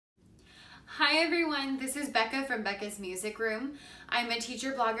Hi everyone, this is Becca from Becca's Music Room. I'm a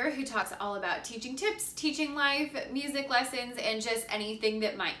teacher blogger who talks all about teaching tips, teaching life, music lessons, and just anything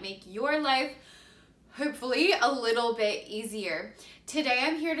that might make your life hopefully a little bit easier. Today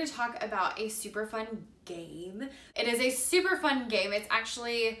I'm here to talk about a super fun game. It is a super fun game. It's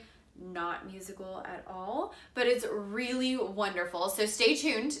actually not musical at all, but it's really wonderful. So stay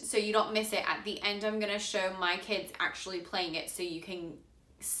tuned so you don't miss it. At the end, I'm gonna show my kids actually playing it so you can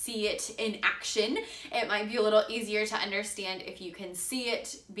see it in action. It might be a little easier to understand if you can see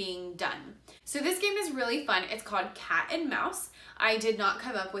it being done. So this game is really fun. It's called Cat and Mouse. I did not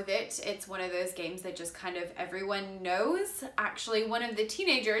come up with it. It's one of those games that just kind of everyone knows. Actually, one of the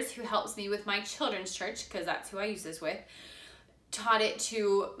teenagers who helps me with my children's church, because that's who I use this with, taught it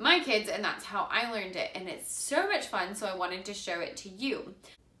to my kids, and that's how I learned it. And it's so much fun, so I wanted to show it to you.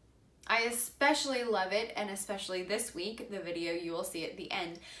 I especially love it, and especially this week, the video you will see at the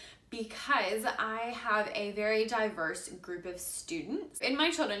end, because I have a very diverse group of students. In my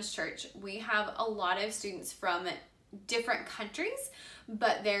children's church, we have a lot of students from different countries,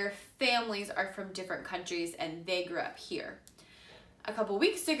 but their families are from different countries and they grew up here. A couple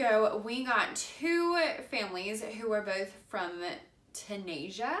weeks ago, we got two families who were both from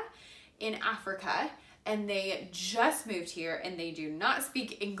Tunisia in Africa, and they just moved here and they do not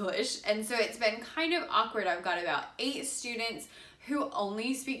speak English. And so it's been kind of awkward. I've got about 8 students who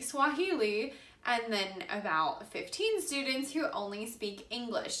only speak Swahili and then about 15 students who only speak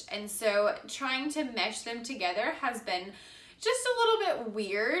English. And so trying to mesh them together has been just a little bit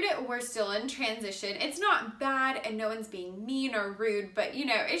weird. We're still in transition. It's not bad and no one's being mean or rude, but you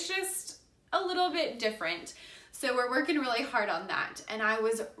know, it's just a little bit different. So we're working really hard on that. And I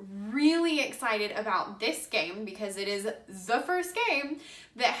was really excited about this game because it is the first game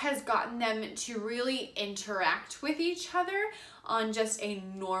that has gotten them to really interact with each other on just a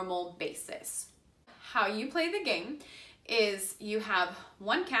normal basis. How you play the game is you have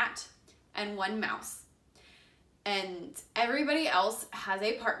one cat and one mouse. And everybody else has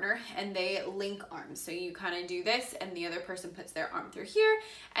a partner and they link arms. So you kind of do this and the other person puts their arm through here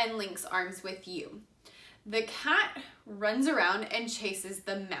and links arms with you. The cat runs around and chases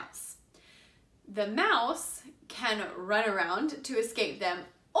the mouse. The mouse can run around to escape them,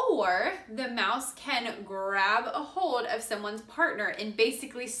 or the mouse can grab a hold of someone's partner and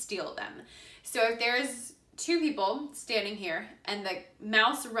basically steal them. So if there's 2 people standing here and the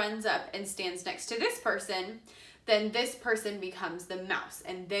mouse runs up and stands next to this person, then this person becomes the mouse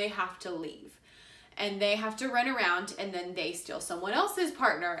and they have to leave. And they have to run around and then they steal someone else's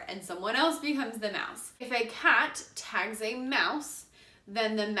partner and someone else becomes the mouse. If a cat tags a mouse,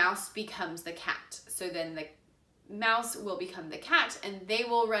 then the mouse becomes the cat. So then the mouse will become the cat and they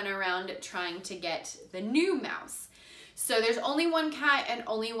will run around trying to get the new mouse. So there's only one cat and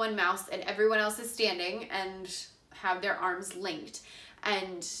only one mouse and everyone else is standing and have their arms linked.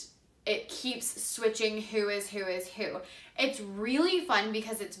 And it keeps switching who is who is who. It's really fun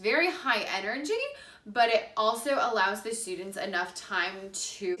because it's very high energy, but it also allows the students enough time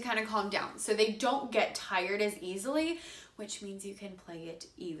to kind of calm down so they don't get tired as easily, which means you can play it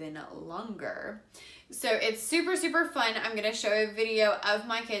even longer. So it's super, super fun. I'm gonna show a video of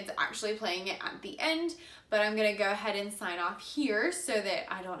my kids actually playing it at the end, but I'm gonna go ahead and sign off here so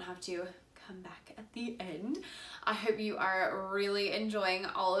that I don't have to come back at the end. I hope you are really enjoying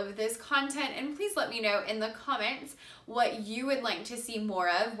all of this content, and please let me know in the comments what you would like to see more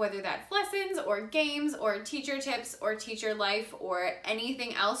of, whether that's lessons or games or teacher tips or teacher life or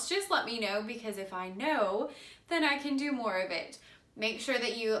anything else. Just let me know, because if I know, then I can do more of it. Make sure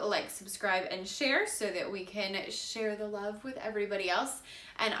that you like, subscribe, and share so that we can share the love with everybody else.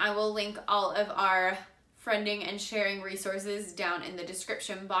 And I will link all of our friending and sharing resources down in the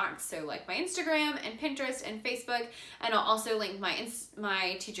description box, so like my Instagram and Pinterest and Facebook, and I'll also link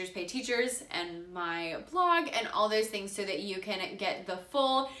my Teachers Pay Teachers and my blog and all those things so that you can get the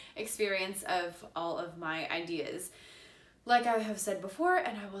full experience of all of my ideas. Like I have said before,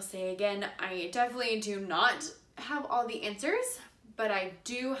 and I will say again, I definitely do not have all the answers, but I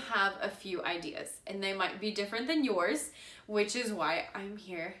do have a few ideas, and they might be different than yours, which is why I'm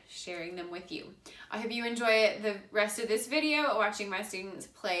here sharing them with you. I hope you enjoy the rest of this video watching my students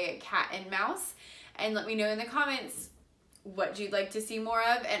play cat and mouse, and let me know in the comments what you'd like to see more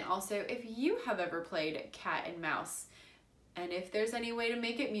of, and also if you have ever played cat and mouse, and if there's any way to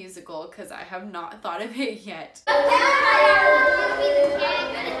make it musical, because I have not thought of it yet.